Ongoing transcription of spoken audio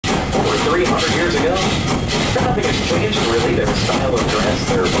300 years ago. Nothing has changed really. Their style of dress,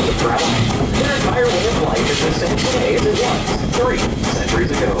 their mode of travel, their entire way of life is the same today as it was 3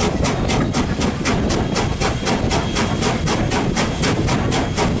 centuries ago.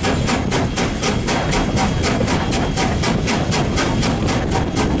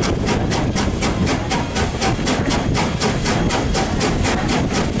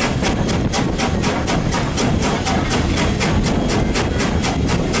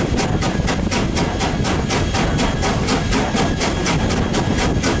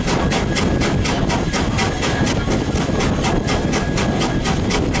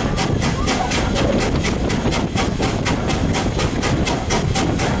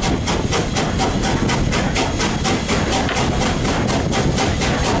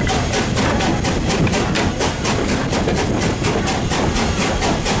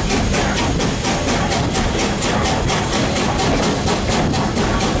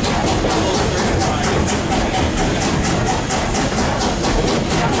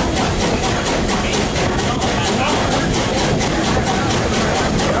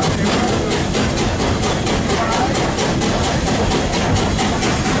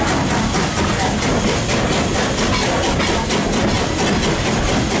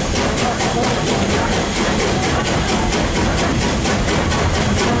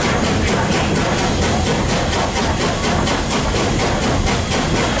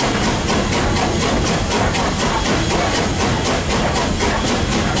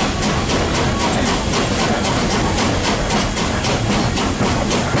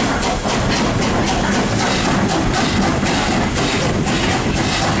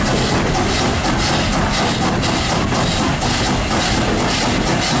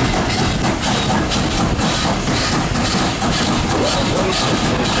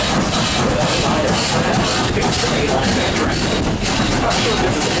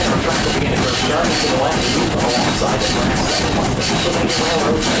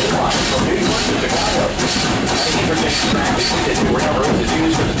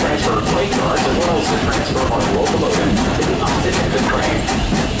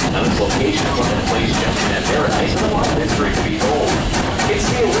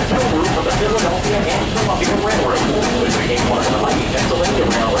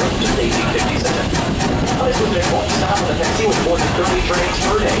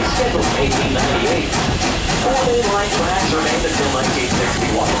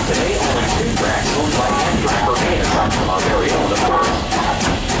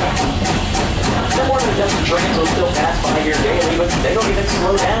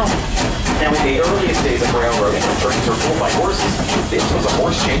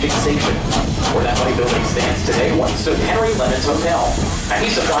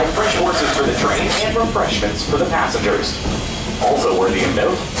 For the passengers. Also worthy of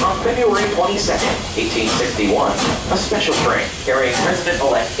note, on February 22nd, 1861, a special train carrying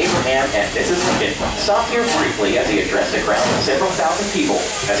President-elect Abraham and Mrs. Lincoln stopped here briefly as he addressed a crowd of several thousand people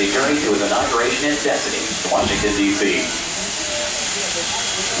as he journeyed to his inauguration in Destiny, Washington, D.C.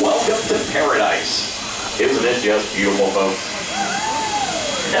 Welcome to paradise. Isn't it just beautiful, folks?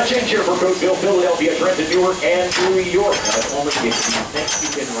 Now change here for Coatesville, Philadelphia, Trenton, Newark, and New York. Now at the moment, you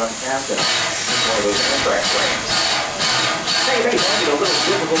can run past it. One of those Amtrak trains. Hey, find it a little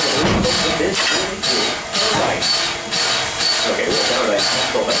difficult to leave with this really cool. Right. Okay, well, paradise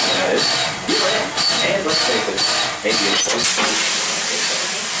central, that's what that is. You're in. And let's face it, maybe it's supposed to be.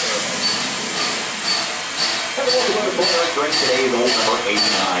 Have a locomotive boat train today is old number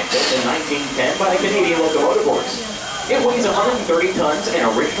 89, built in 1910 by the Canadian Locomotive Works. It weighs 130 tons and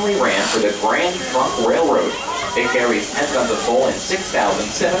originally ran for the Grand Trunk Railroad. It carries 10 tons of coal and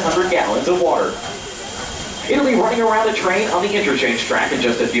 6,700 gallons of water. It'll be running around the train on the interchange track in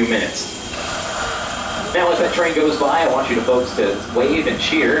just a few minutes. Now, as that train goes by, I want you folks to wave and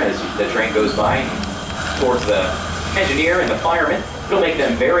cheer as the train goes by towards the engineer and the firemen. It'll make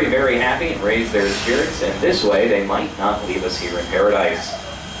them very, very happy and raise their spirits, and this way they might not leave us here in paradise.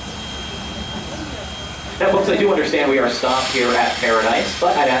 Now, folks, I do understand we are stopped here at Paradise,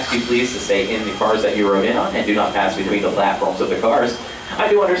 but I'd ask you please to stay in the cars that you rode in on and do not pass between the platforms of the cars. I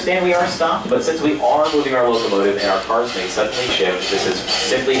do understand we are stopped, but since we are moving our locomotive and our cars may suddenly shift, this is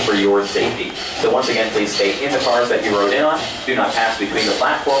simply for your safety. So once again, please stay in the cars that you rode in on. Do not pass between the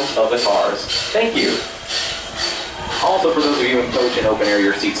platforms of the cars. Thank you. Also, for those of you in coach and open air,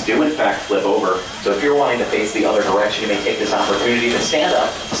 your seats do in fact flip over. So if you're wanting to face the other direction, you may take this opportunity to stand up,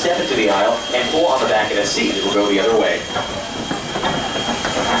 step into the aisle, and pull on the back of the seat. It will go the other way.